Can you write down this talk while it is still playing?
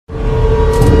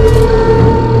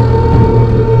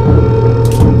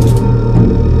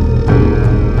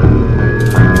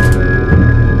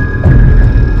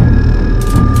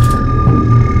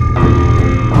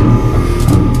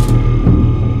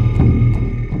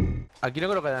Aquí no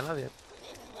creo que haya nadie.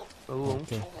 Lo dudo ¿Por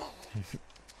qué? mucho.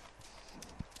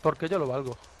 Porque yo lo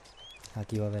valgo.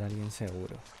 Aquí va a haber alguien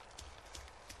seguro.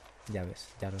 Ya ves,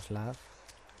 Yaroslav.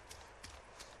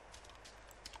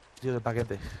 Tío de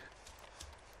paquete.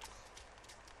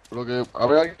 Lo que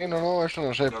habrá alguien o no, eso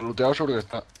no sé, pero looteado seguro que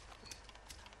está.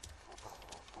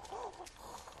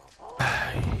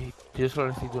 Ay, yo solo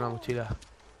necesito una mochila.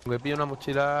 Aunque pillo una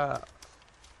mochila,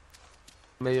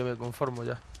 medio me conformo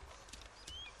ya.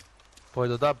 Pues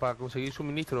total, para conseguir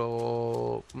suministro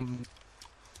o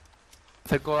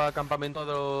cerco al campamento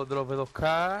de los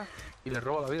B2K y les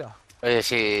robo la vida. Oye,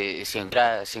 si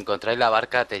encontráis la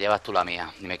barca, te llevas tú la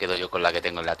mía. Y me quedo yo con la que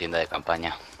tengo en la tienda de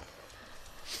campaña.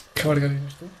 ¿Qué barca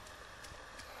tienes tú?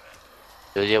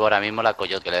 Yo llevo ahora mismo la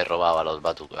Coyote que le he robado a los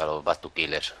Batu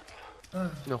Killers. Ah,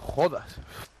 No jodas.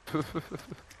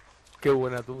 Qué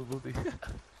buena tú, tío.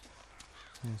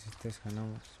 Si estés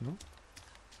ganamos, ¿no?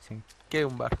 Sí. ¿Qué es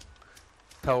un bar?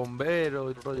 Está bombero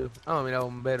y rollo. Ah, mira,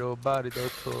 bombero, bar y todo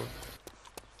esto.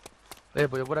 Pues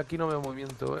yo por aquí no veo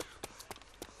movimiento,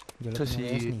 Yo lo Eso que no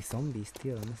veo es sí. ni zombies,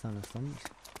 tío. ¿Dónde están los zombies?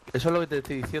 Eso es lo que te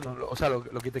estoy diciendo. O sea, lo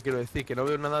que te quiero decir, que no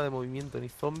veo nada de movimiento, ni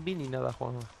zombie ni nada,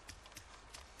 Juan.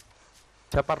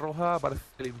 Chapa roja parece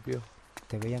limpio.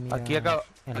 Te voy a mirar Aquí acaba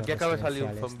en los de salir un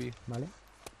residenciales, zombie. ¿vale?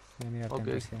 Voy a mirarte Ok.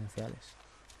 en residenciales.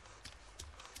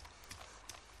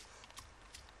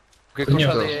 ¿Qué Coño,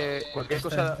 cosa de. Cualquier está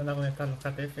cosa. intentando conectar los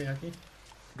KTF aquí.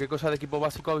 ¿Qué cosa de equipo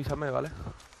básico? Avísame, ¿vale?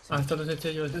 Ah, esto los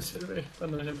eché yo en el server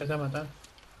cuando les empecé a matar.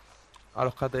 A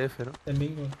los KTF, ¿no? El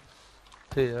bingo.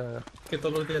 Sí, ya. Que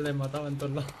todos los días les mataba en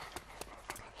todos lados.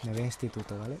 Me voy a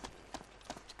instituto, ¿vale?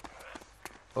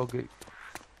 Ok.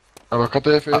 A los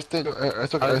KTF Ah,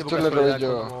 esto A ver si por le casualidad robé es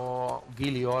yo. como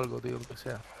Gilly o algo, tío, lo que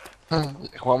sea.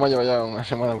 Juanma lleva ya una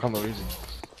semana buscando bici.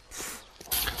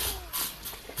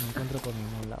 Me encuentro por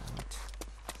ningún lado, macho.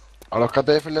 A los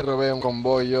KTF le robé un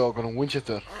convoy yo con un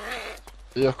Winchester.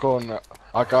 Ellos con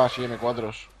AK y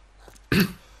M4s.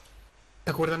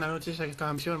 ¿Te acuerdas la noche esa que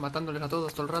estaba en misión matándoles a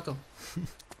todos todo el rato?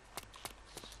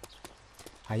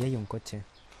 Ahí hay un coche.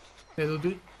 De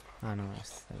Duty. Ah, no,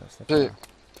 es de los de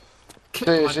Sí,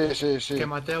 fuera. sí. Que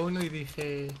maté a uno y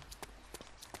dije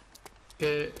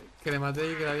que le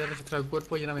maté y que le había registrado el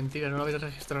cuerpo y era mentira, no le había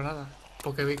registrado nada.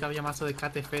 Porque vi que había mazo de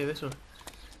KTF de esos.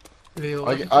 Y le digo,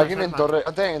 "¿Has visto ¿Alguien las en armas?". torre,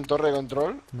 antes en torre de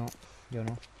control? No, yo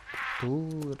no.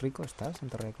 ¿Tú, Rico, estás en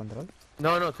torre de control?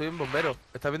 No, no, estoy en bombero.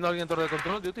 ¿Estás viendo a alguien en torre de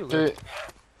control, tío? Sí,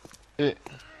 sí.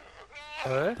 A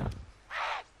ver.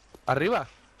 ¿Arriba?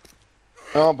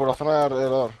 No, por la zona de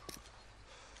alrededor.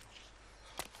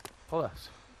 Jodas.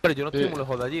 Pero yo no estoy Sí. muy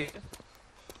lejos de allí,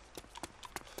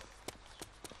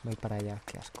 Voy para allá,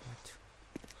 qué asco, macho.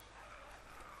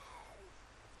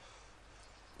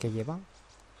 ¿Qué lleva?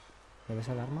 ¿Le ves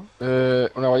el arma?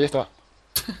 Una ballesta.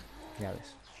 Ya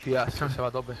ves. Tía, se va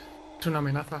a tope. Es una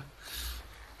amenaza.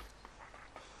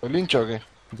 ¿El lincho o qué?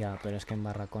 Ya, pero es que en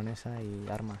barracones hay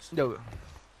armas. Ya veo.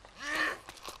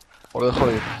 O lo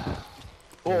dejo ir.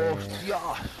 ¡Hostia!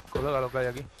 Colega, lo que hay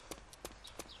aquí.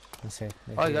 No sé.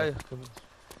 Ay, decide. ay, que me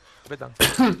petan.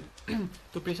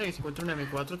 Tú piensas que si encuentras un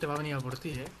M4 te va a venir a por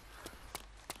ti, ¿eh?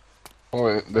 ¿Cómo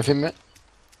que? Decidme.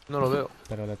 No lo veo.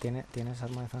 Pero ¿tienes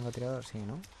arma de francotirador? Sí,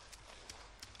 ¿no?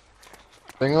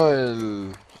 Tengo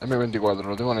el M24,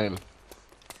 lo tengo en él.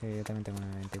 Sí, yo también tengo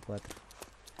una 24.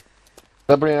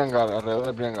 Está el primer hangar, alrededor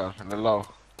del primer hangar, en el lado.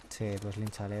 Sí, pues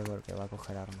línchale porque va a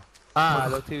coger arma. Ah,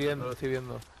 lo estoy viendo, lo estoy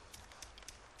viendo.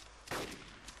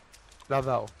 Le has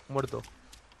dado, muerto.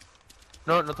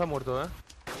 No, no está muerto, ¿eh?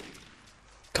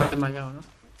 Está desmayado, ¿no?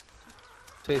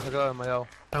 Sí, se ha quedado desmayado.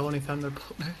 Está agonizando el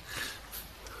pobre.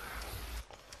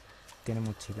 ¿Tiene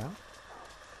mochila?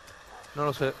 No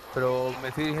lo sé, pero me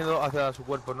estoy dirigiendo hacia su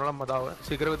cuerpo, no lo han matado, ¿eh?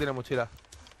 Sí, creo que tiene mochila.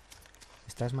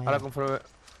 ¿Está Ahora desmayado? conforme...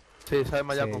 Sí, se ha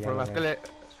desmayado, Sí, ya conforme lo hace que veo. le...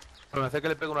 Conforme hace que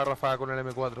le pegue una ráfaga con el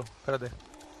M4. Espérate.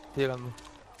 Estoy llegando.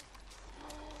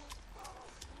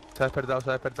 Se ha despertado, se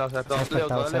ha despertado, se ha despertado. Se ha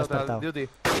despertado, Leo, se ha otra, despertado. duty.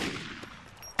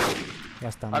 Ya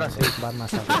está, Ahora muerto. sí. Va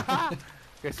más rápido.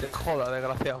 Que se joda,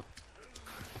 desgraciado.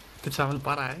 Este chaval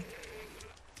para, ¿eh?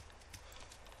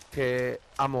 Que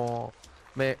amo...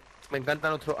 Me encanta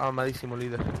nuestro amadísimo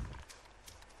líder.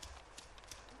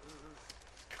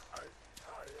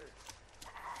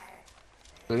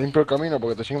 Te limpio el camino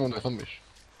porque te siguen un montón de zombies.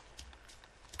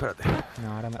 Espérate.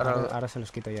 No, ahora se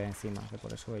los quito yo de encima, que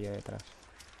por eso voy yo detrás.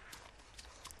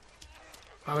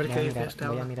 A ver Voy qué a dice mirar, este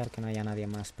voy a ahora. mirar que no haya nadie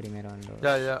más primero en los...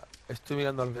 Ya. Estoy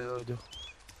mirando alrededor yo.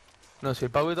 No, si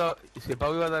el pavo iba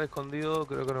a estar escondido,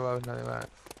 creo que no va a haber nadie más.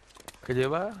 ¿Qué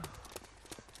lleva?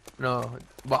 No.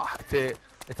 Buah,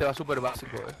 este va súper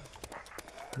básico, No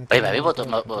Oye, tiene ¿me habéis nada que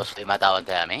ver, vos matado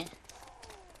antes a mí?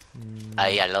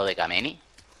 Ahí al lado de Kameni.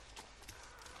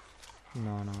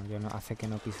 No, no, yo no. Hace que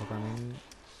no piso también.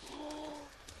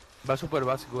 Va súper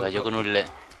básico. Pues yo con un le...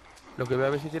 Lo que voy a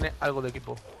ver si tiene algo de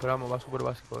equipo. Pero vamos, va súper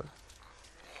básico,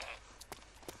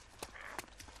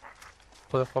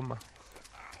 Joder, Juanma.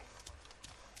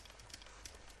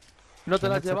 ¿No te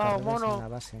la has llevado, En mono? la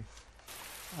base.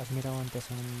 ¿Has mirado antes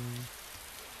en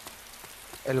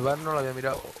El bar no lo había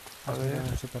mirado. A ver. en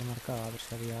el supermercado? A ver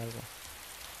si había algo.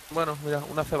 Bueno, mira,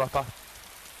 una cebas, pa.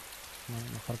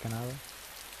 No, mejor que nada.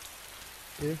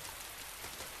 ¿Sí?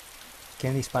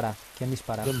 ¿Quién dispara? ¿Quién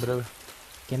dispara? En breve.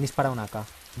 ¿Quién dispara una AK?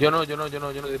 Yo no he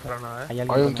disparado nada, ¿Hay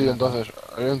alguien Hay un con tío una AK? entonces,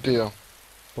 hay un tío.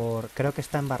 Creo que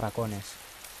está en barracones.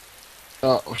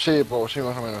 No, sí, pues sí,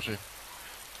 más o menos, sí.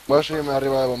 Voy a subirme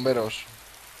arriba de bomberos.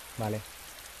 Vale.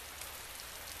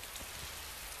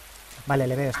 Vale,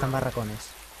 le veo, está en barracones.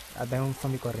 Veo un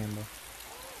zombie corriendo.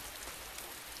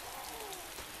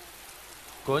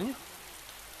 ¿Coño?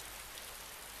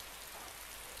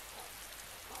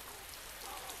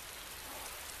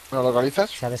 ¿Me lo localizas?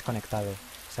 Se ha desconectado.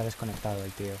 Se ha desconectado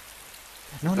el tío.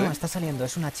 No, no, ¿Eh? está saliendo,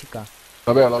 es una chica.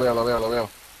 Lo veo, lo veo, lo veo, lo veo.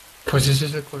 Pues ese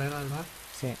es el colega del bar.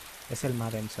 Sí, es el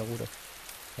Madden, seguro.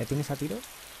 ¿Le tienes a tiro?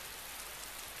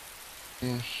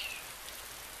 Mm.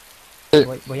 Sí,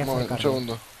 Voy a un momento, un acercarme.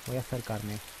 segundo. Voy a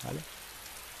acercarme, ¿vale?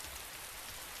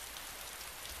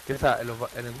 ¿Qué está? En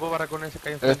el nuevo barracón ese que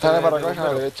hay enfrente Está en el de barracón a la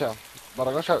bomberos. derecha.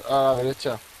 Barracón a la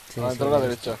derecha. Sí, A la sí, entrada a la le he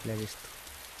visto, derecha. le he visto.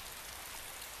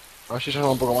 A ver si se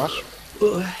asoma un poco más.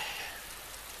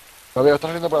 Lo veo, está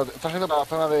saliendo para la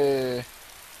zona de...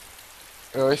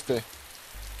 oeste.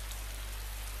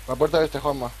 La puerta de este,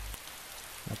 Juanma.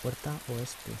 La puerta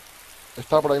oeste.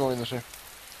 Está por ahí moviéndose.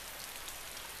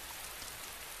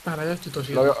 Ahora ya estoy Lo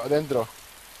tosiendo. veo dentro.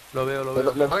 Lo veo, lo ¿Le,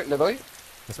 veo. le doy? ¿Le doy?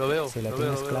 Lo veo, Si lo lo veo,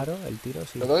 tienes lo veo. claro, el tiro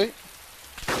sí. ¿Le doy?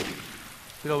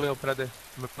 Sí lo veo, espérate.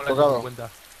 Me pongo Tocado. en cuenta.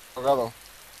 Tocado.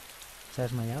 ¿Se ha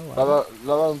desmayado? Le ha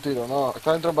dado un tiro, no.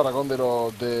 Está dentro del barracón de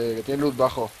los que tiene luz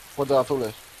bajo. Puertas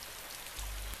azules.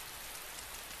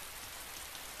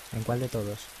 ¿En cuál de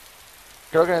todos?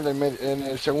 Creo que en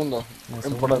el segundo. ¿En el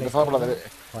Por segundo la a la empezada por la izquierda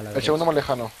derecha. o a la El derecha? segundo más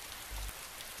lejano.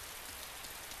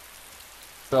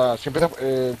 O sea, si empieza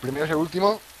el primero es el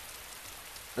último,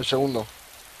 el segundo.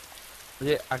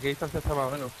 Oye, ¿a qué distancia está más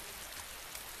o menos?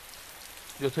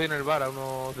 Yo estoy en el bar a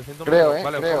unos 300 Creo, metros.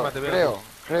 Vale, creo, Juanma, te veo.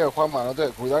 creo, Juanma,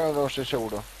 cuidado que no estoy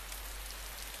seguro.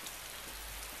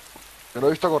 Yo lo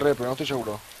he visto correr, pero no estoy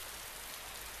seguro.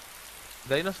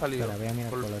 De ahí no ha salido. Espera, voy a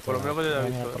mirar por, el otro por lo menos que lado. yo Voy a haya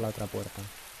mirar visto. por la otra puerta.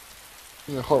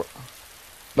 Mejor.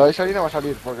 La de salir no va a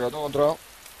salir, porque lo tengo controlado.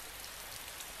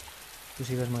 Tú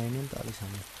si ves movimiento,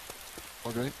 avísame.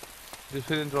 Ok. Yo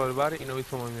estoy dentro del bar y no he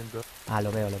visto movimiento. Ah,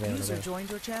 lo veo, lo veo, lo User veo. joined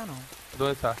your channel.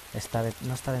 ¿Dónde está?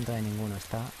 No está dentro de ninguno,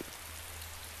 está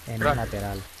en Crack. el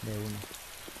lateral de uno.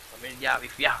 También ya,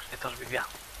 viciados, estos viciados.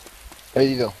 He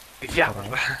ido. Viciados.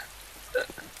 Por ahí.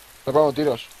 Le pongo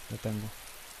tiros. Lo tengo.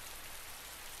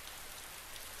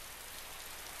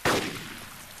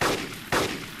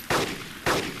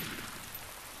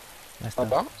 Ya está.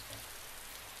 ¿Papá?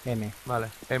 M.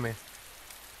 Vale, M.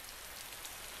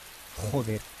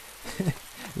 Joder.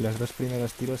 Los dos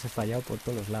primeros tiros he fallado por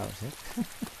todos los lados,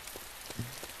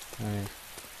 A ver.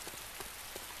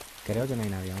 Creo que no hay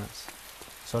nadie más.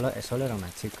 Solo era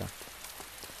una chica.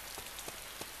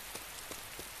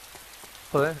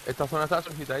 Joder, esta zona está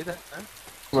solicitadita,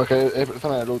 No, es que es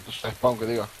zona de loot, o sea, spawn que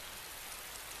diga.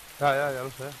 Ya lo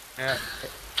sé.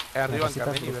 Es arriba en ¿Necesitas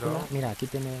Kameni, brújula? pero... Mira, aquí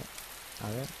tiene... A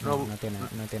ver, no, No,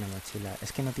 no tiene mochila.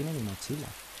 Es que no tiene ni mochila.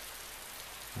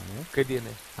 A ver. ¿Qué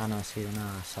tiene? Ah, no, sí,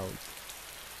 una assault.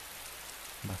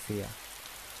 Vacía.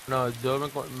 No, yo me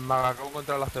acabo de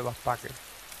encontrar las cebas paques.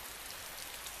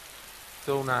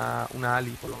 Esto es una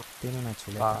Ali, por lo menos. Tiene una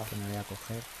chuleta Ah. que me voy a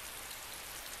coger.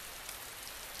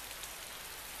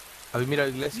 ¿Habéis mirado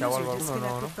iglesia o User algo alguno?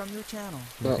 No, disconnected ¿no? from your channel.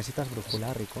 No. ¿Necesitas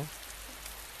brújula, Rico?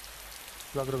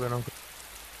 Yo creo que no.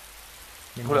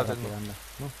 Dime Brújula rápido, tengo. anda.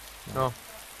 No. No.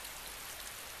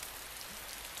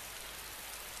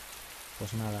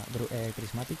 Pues nada.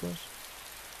 Prismáticos.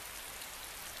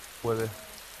 Puede.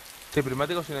 Sí,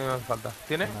 prismático si no me hace falta.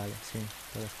 ¿Tienes? Vale, sí,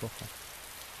 te los cojo.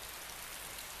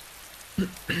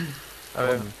 A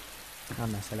ver.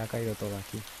 Anda, se le ha caído todo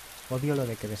aquí. Odio lo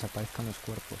de que desaparezcan los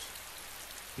cuerpos.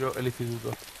 Yo, el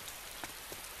instituto.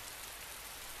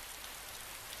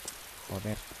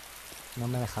 Joder. No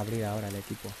me deja abrir ahora el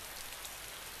equipo.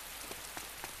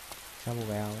 Se ha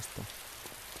bugueado esto.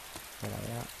 Espera,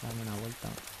 voy a darme una vuelta.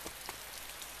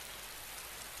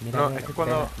 Mira, No, es que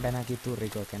cuando... ven aquí tú,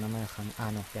 Rico, que no me dejan...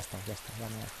 Ah, no, ya está, ya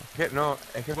me deja. No,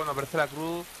 es que cuando aparece la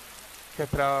cruz... Que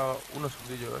espera unos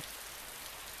segundillos,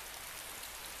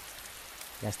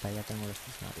 Ya está, ya tengo los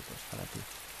prismáticos para ti.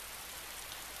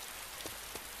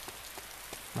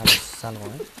 Vale, salgo,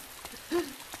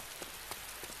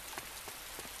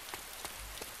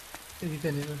 ¿Qué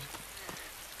dicen esos?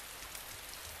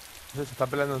 No sé, se están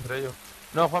peleando entre ellos.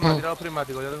 No, Juanma, tira los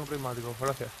prismáticos, ya tengo prismáticos,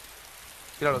 gracias.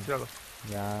 Tíralos, tíralos.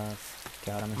 Ya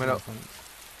que ahora Me lo-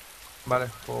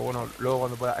 Vale, pues bueno, luego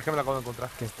cuando pueda. Es que me la acabo de encontrar.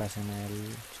 ¿Qué estás en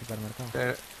el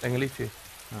supermercado? En el IFI.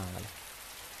 Ah, vale.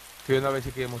 Estoy viendo a ver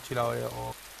si quiere mochila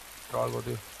o algo,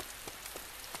 tío.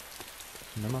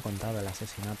 No me ha contado el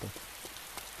asesinato.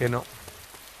 Que no.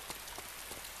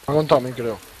 Me ha contado a mí,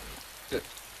 creo.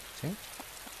 ¿Sí?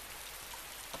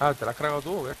 Ah, ¿te la has cargado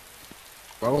tú o qué?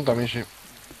 Me ha contado a mí, sí.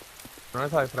 ¿No le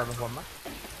estás esperando, Juanma?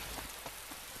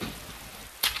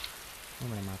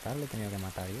 Hombre, matarle he tenido que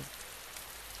matar yo.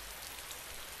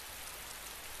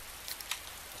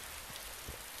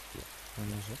 Pues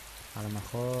no sé. A lo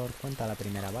mejor cuenta la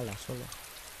primera bala solo.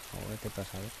 O vete para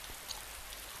saber.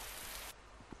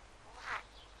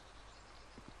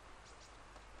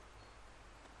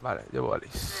 Vale, llevo a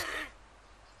Alice.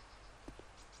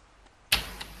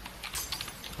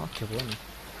 Oh, qué bueno.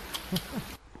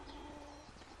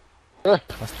 Eh.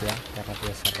 Hostia, qué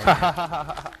rápido se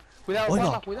rompe. Cuidado, Oiga,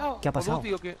 Juanma, cuidado. ¿qué ha pasado?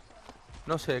 Tío, que...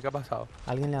 No sé, ¿qué ha pasado?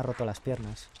 Alguien le ha roto las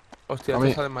piernas. Hostia, A este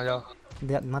mí. se ha desmayado.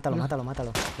 Mátalo, mátalo,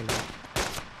 mátalo. Voy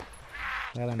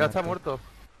a Ya vendarte. está muerto.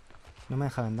 No me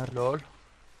deja vendar. LOL.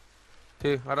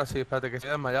 Sí, ahora sí, espérate, que se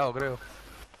ha desmayado, creo.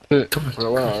 Sí, pero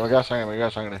bueno, me queda sangre, me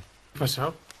queda sangre. ¿Qué ha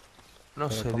pasado? No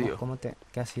Pero sé, tío.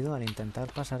 ¿Qué ha sido al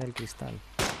intentar pasar el cristal?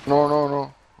 No, no, no.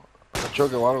 Un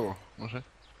choque o algo, no sé.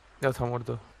 Ya está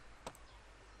muerto.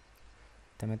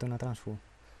 Te meto una transfu.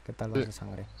 ¿Qué tal Sí. vas de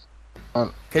sangre?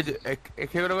 Es que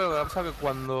creo que lo que ha pasado es que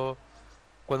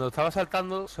cuando estaba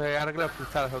saltando se arregla los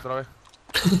cristales otra vez.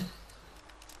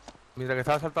 Mientras que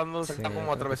estaba saltando se Sí, está como creo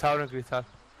que- atravesado en el cristal.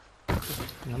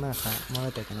 No me deja,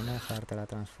 muévete, que no me deja darte la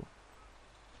transfu.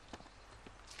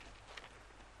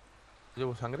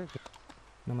 ¿Llevo sangre?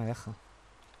 No me deja.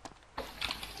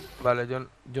 Vale,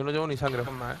 yo no llevo ni sangre,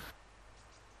 Juanma,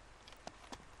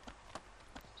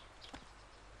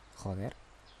 Joder.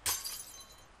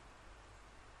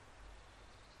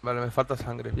 Vale, me falta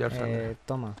sangre, ya sangre.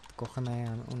 Toma, cógeme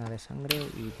una de sangre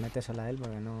y métesela a él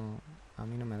porque no, a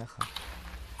mí no me deja.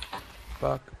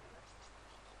 Fuck.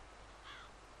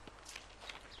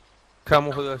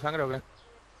 ¿Quedamos jodido de sangre o qué?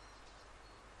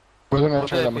 Pues venga,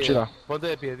 Ponte échale la de pie, mochila. ponte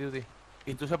de pie, Duty.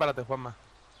 Y tú sepárate, Juanma.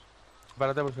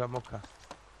 Sepárate por si las moscas.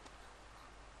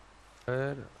 A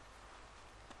ver...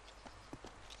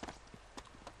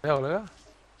 colega.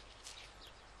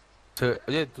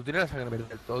 Oye, ¿tú tienes la sangre verde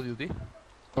del todo, Duty?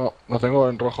 No, lo tengo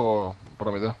en rojo por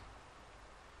la mitad.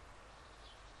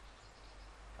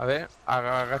 A ver,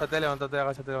 agáchate, levántate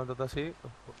así.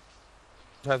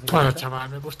 O sea, Bueno, chaval,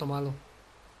 me he puesto malo.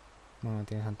 Bueno,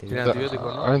 tienes Tiene antibiótico.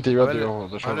 antibiótico, ¿no? Hay antibiótico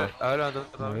de sobra. A ver, levántate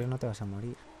otra Morir vez. no te vas a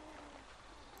morir.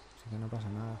 Así que no pasa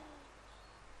nada.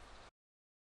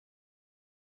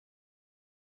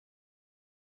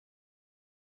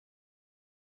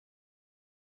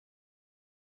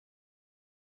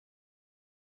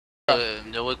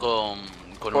 Yo voy con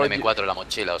un Oye. M4 en la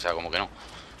mochila, o sea, como que no.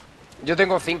 Yo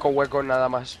tengo 5 huecos nada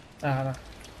más. Nada.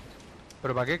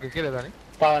 ¿Pero para qué? ¿Qué quieres, Dani?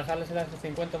 Para bajarles el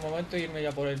S50 un momento y irme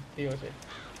ya por el tío ese.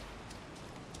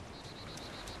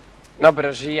 No,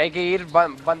 pero si hay que ir,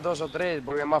 van 2 o 3,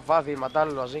 porque es más fácil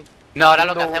matarlo así. No, ahora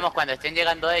lo que No. hacemos cuando estén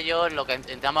llegando ellos, lo que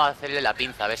intentamos es hacerle la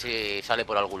pinza, a ver si sale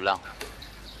por algún lado.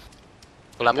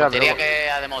 Con la Ya, puntería pero- que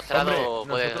ha demostrado,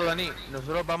 Hombre, puede... nosotros, Dani,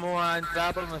 nosotros vamos a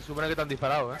entrar porque nos supone que te han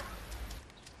disparado, ¿eh?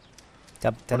 ¿Te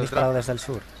han detrás. disparado desde el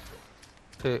sur?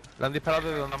 Sí, le han disparado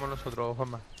desde donde vamos nosotros,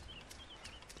 Juanma.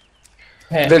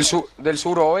 Del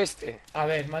suroeste. A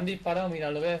ver, me han disparado,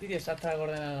 mira, lo voy a decir y exacta la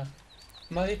coordenada.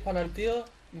 Me ha disparado el tío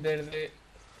desde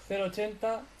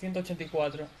 080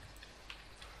 184.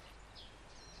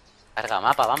 Carga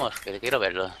mapa, vamos, que quiero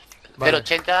verlo. Vale.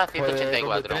 080, Pues, donde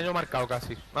 184. tenía yo marcado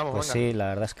casi. Vamos, Pues venga. sí, la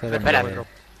verdad es que... 3 donde- kilómetros.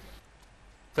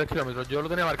 3 kilómetros. Yo lo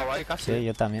tenía marcado ahí casi. Sí,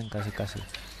 yo también, casi, casi.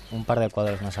 Un par de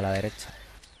cuadros más a la derecha.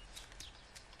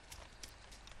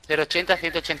 080,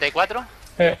 184.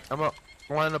 Vamos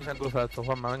a darnos en cruzar esto,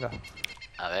 Juanma, venga.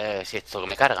 A ver si esto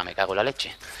me carga, me cago en la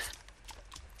leche.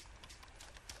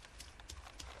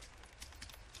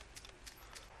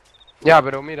 Ya,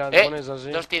 pero mira, te pones así.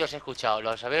 2 tiros he escuchado.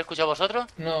 ¿Los habéis escuchado vosotros?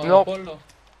 No, No. ponlo.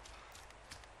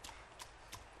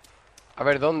 A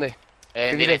ver, ¿dónde?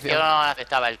 En ¿Qué dirección dirección? a donde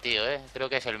estaba el tío, creo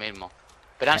que es el mismo.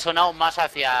 Pero han sonado más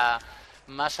hacia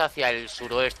el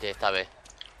suroeste esta vez.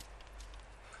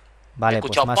 Vale, He pues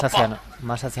escuchado más pop, hacia, pop.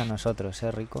 más hacia nosotros,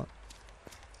 Rico.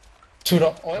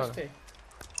 Suro oeste.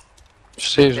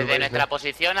 Sí, Desde nuestra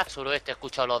posición al suroeste he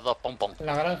escuchado los dos pom pom.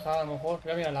 La granja, a lo mejor.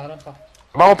 Voy a mirar la granja.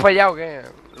 ¿Vamos para allá o qué? En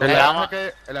Venga, la vamos-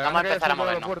 granja en la vamos a granja empezar a del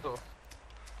movernos. aeropuerto.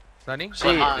 ¿Dani? Sí,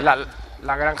 Pues nada.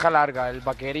 la granja larga, el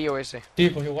vaquerío ese. Sí,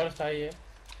 pues igual está ahí,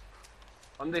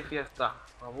 ¿Dónde hay fiesta?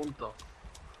 A punto.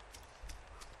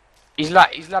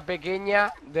 Isla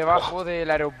pequeña debajo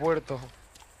del aeropuerto.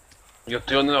 Yo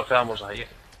estoy donde nos quedamos ayer.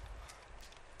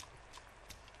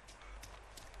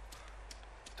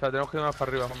 O sea, tenemos que ir más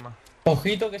para arriba, Juanma.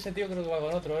 Ojito que ese tío creo que va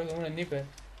con otro, con un sniper.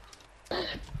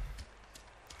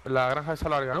 La granja esa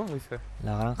larga, ¿no? Dice.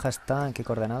 La granja está en qué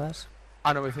coordenadas?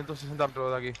 Ah, 960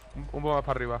 metros de aquí. Un poco más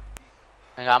para arriba.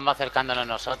 Venga, vamos acercándonos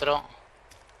nosotros.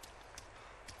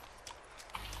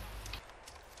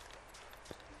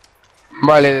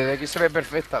 Vale, desde aquí se ve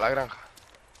perfecta la granja.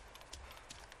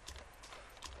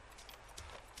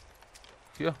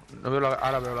 Tío, no veo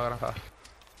ahora veo la granja.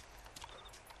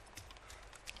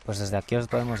 Pues desde aquí os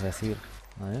podemos decir.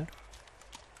 A ver.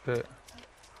 Sí.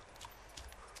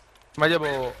 Me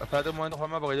llevo. Espérate un momento,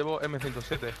 Juanma, porque llevo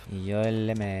M107. Y yo el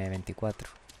M24.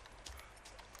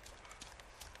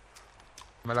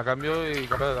 Me la cambio y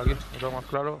cambio de aquí. Lo tengo más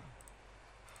claro.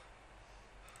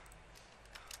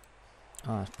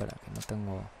 Ah, espera, que no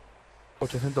tengo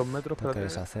 800 metros, lo que espérate.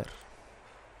 deshacer.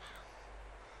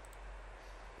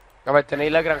 A ver,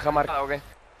 ¿tenéis la granja marcada o qué?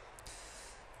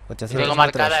 800 Tengo metros.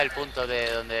 marcada el punto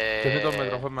de donde... 800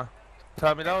 metros, Juanma. O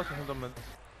sea, mira, 800 metros.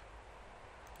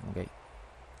 Ok.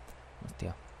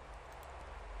 Hostia.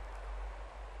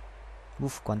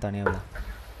 Uf, cuánta niebla.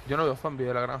 Yo no veo zombies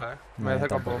de la granja, No, Me yo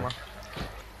acerca un poco tampoco. más.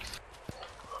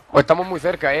 Pues estamos muy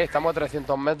cerca, estamos a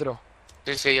 300 metros.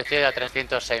 Sí, sí, yo estoy a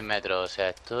 306 metros, o sea,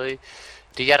 estoy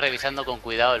ya revisando con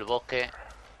cuidado el bosque.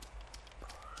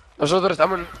 Nosotros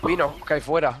estamos en un pino que hay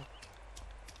fuera.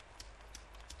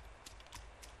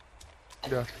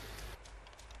 Ya.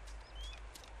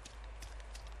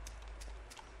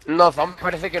 No, zombies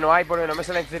parece que no hay porque no me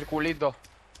salen circulitos.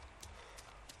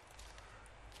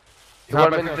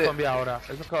 Igualmente. Igualmente, Zombies ahora.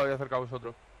 Eso es que voy a acercar a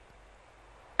vosotros.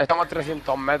 estamos a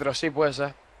 300 metros, sí puede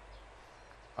ser.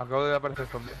 Acabo de aparecer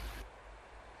zombies.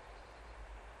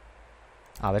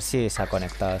 A ver si se ha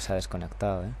conectado, se ha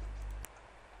desconectado,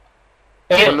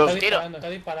 Tiro, los- Está tiro. disparando, está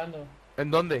disparando.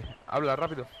 ¿En dónde? Habla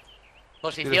rápido.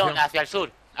 Posición Dirección. hacia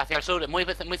el sur,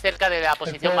 muy cerca de la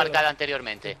posición pueblo. marcada El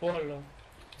anteriormente. pueblo.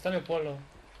 Está en el pueblo.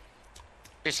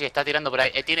 Sí, sí, está tirando por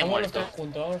ahí. Tiene Vamos los muerto. tres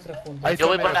juntos, vamos los tres juntos. Hay Yo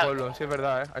voy zombies en por el la- pueblo, sí es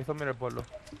verdad, Hay zombies en el pueblo.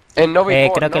 En no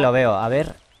before, Creo ¿no? que lo veo. A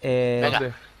ver, Venga.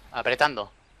 ¿Dónde?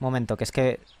 Apretando. momento, que es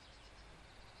que...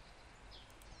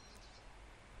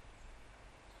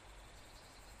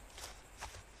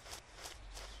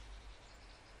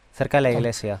 Cerca de la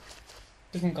iglesia.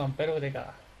 Es un campero que te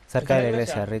caga. Cerca de la ¿Está en la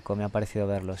iglesia, iglesia? Rico, me ha parecido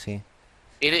verlo, sí.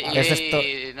 Y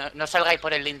Es no salgáis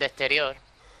por el linde exterior.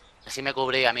 Así me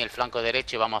cubrí a mí el flanco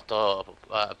derecho y vamos todos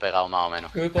pegados más o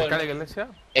menos. Yo voy por ¿Cerca de el... la iglesia?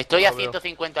 Estoy a Lo veo.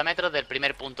 150 metros del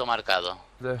primer punto marcado.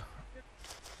 De-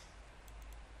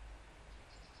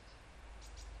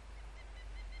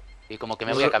 Y como que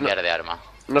me voy a cambiar de arma.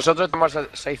 Nosotros estamos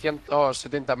a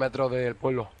 670 metros del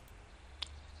pueblo.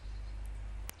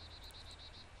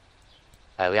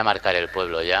 A ver, voy a marcar el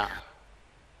pueblo ya.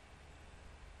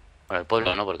 Bueno, el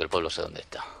pueblo no, porque el pueblo sé dónde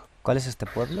está. ¿Cuál es este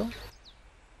pueblo?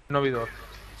 Novidor.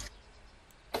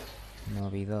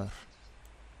 Novidor.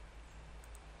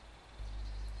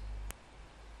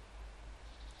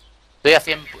 Estoy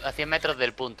a 100 metros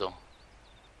del punto.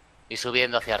 Y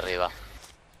subiendo hacia arriba.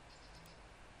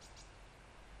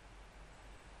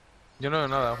 Yo no veo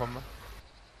nada, Juanma.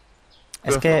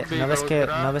 Es Pero que zombie, no ves que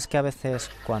carretera. no ves que a veces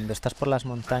cuando estás por las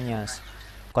montañas,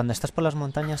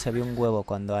 se ve un huevo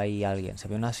cuando hay alguien, se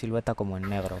ve una silueta como en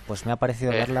negro. Pues me ha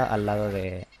parecido verla al lado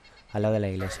de la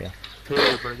iglesia. Sí,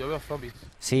 pero yo veo zombies.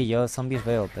 Sí, yo zombies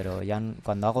veo, pero ya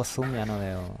cuando hago zoom ya no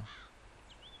veo.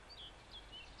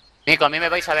 Nico, a mí me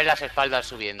vais a ver las espaldas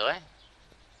subiendo, ¿eh?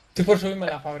 Estoy por subirme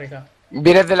a la fábrica.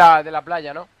 Vienes de la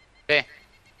playa, ¿no? Sí.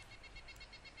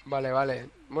 Vale, vale.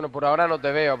 Bueno, por ahora no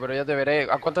te veo, pero ya te veré.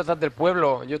 ¿A cuánto estás del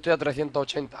pueblo? Yo estoy a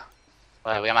 380.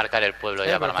 Vale, voy a marcar el pueblo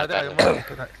ya para pero espérate, marcarlo.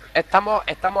 que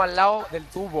me- Estamos al lado del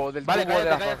tubo Vale, de la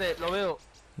cállate, cállate, lo veo.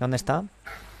 ¿Dónde está?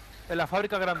 En la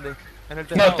fábrica grande. En el No,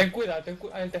 tejado. ten cuidado,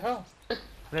 en el tejado.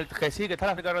 Que sí, que está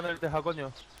la fábrica grande en el tejado,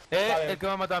 coño. Vale. El que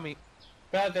me ha matado a mí.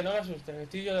 Espérate, no me asustes,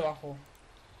 estoy yo debajo.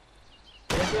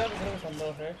 Ten cuidado que creo que son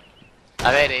dos,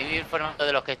 A ver, ir informando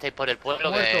de los que estáis por el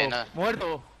pueblo que Muerto, no...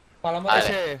 muerto. Para la Vale.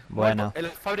 madre. Ese. Bueno. muerto. En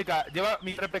la fábrica lleva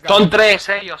mi RPK. Son tres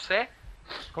ellos, ¿eh?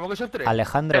 ¿Cómo que son tres?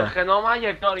 Alejandro. El Genoma y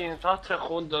el Clorin, son los tres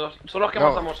juntos. Son los que No.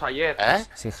 matamos ayer. ¿Eh?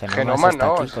 Sí, Genoma Genoma está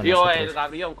no, aquí con Tío, nosotros. el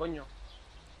Gavión, coño.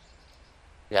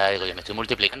 Ya digo, yo me estoy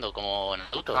multiplicando como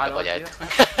Naruto. Ah, ¿Qué no, polla tío.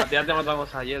 es? A ti ya te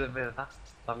matamos ayer, es verdad.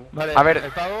 También. Vale, A ver.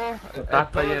 el pavo Está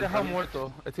lo he ayer dejado también.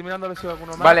 muerto. Estoy mirando a ver si hay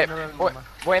alguno más. Vale, no veo ninguno más.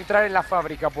 voy a entrar en la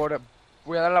fábrica por...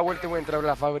 Voy a dar la vuelta y voy a entrar en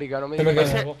la fábrica, no me Yo me digas.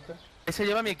 quedo en el bosque. Ese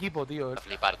lleva mi equipo, tío.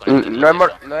 Flipar con el título de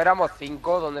eso. No éramos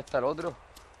 5, ¿dónde está el otro?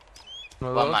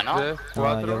 1, Juanma, 2, ¿no? 3, No,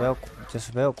 4, yo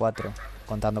veo 4,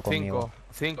 contando conmigo.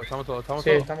 5. Estamos todos, estamos Sí,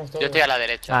 todos. estamos todos. Yo estoy a la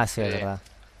derecha. Ah, sí, es verdad.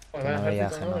 Pues No vaya veía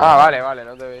ejército, Gemma. ¿no? Ah, vale,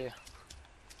 no te veía.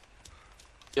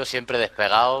 Yo siempre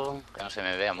despegado, que no se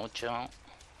me vea mucho.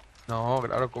 No,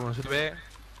 claro, como no se ve.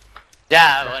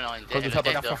 Ya, bueno, Con entiendo. tus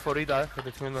zapatillas favoritas, que te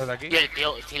estoy viendo desde aquí. Y el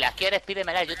tío, si las quieres,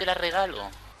 pídemelas, yo te las regalo.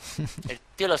 El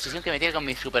tío, la obsesión que me tiene con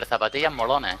mis super zapatillas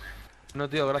molones. No,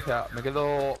 tío, gracias. Me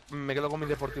quedo con mis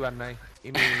deportivas Nike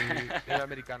y mi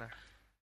americana.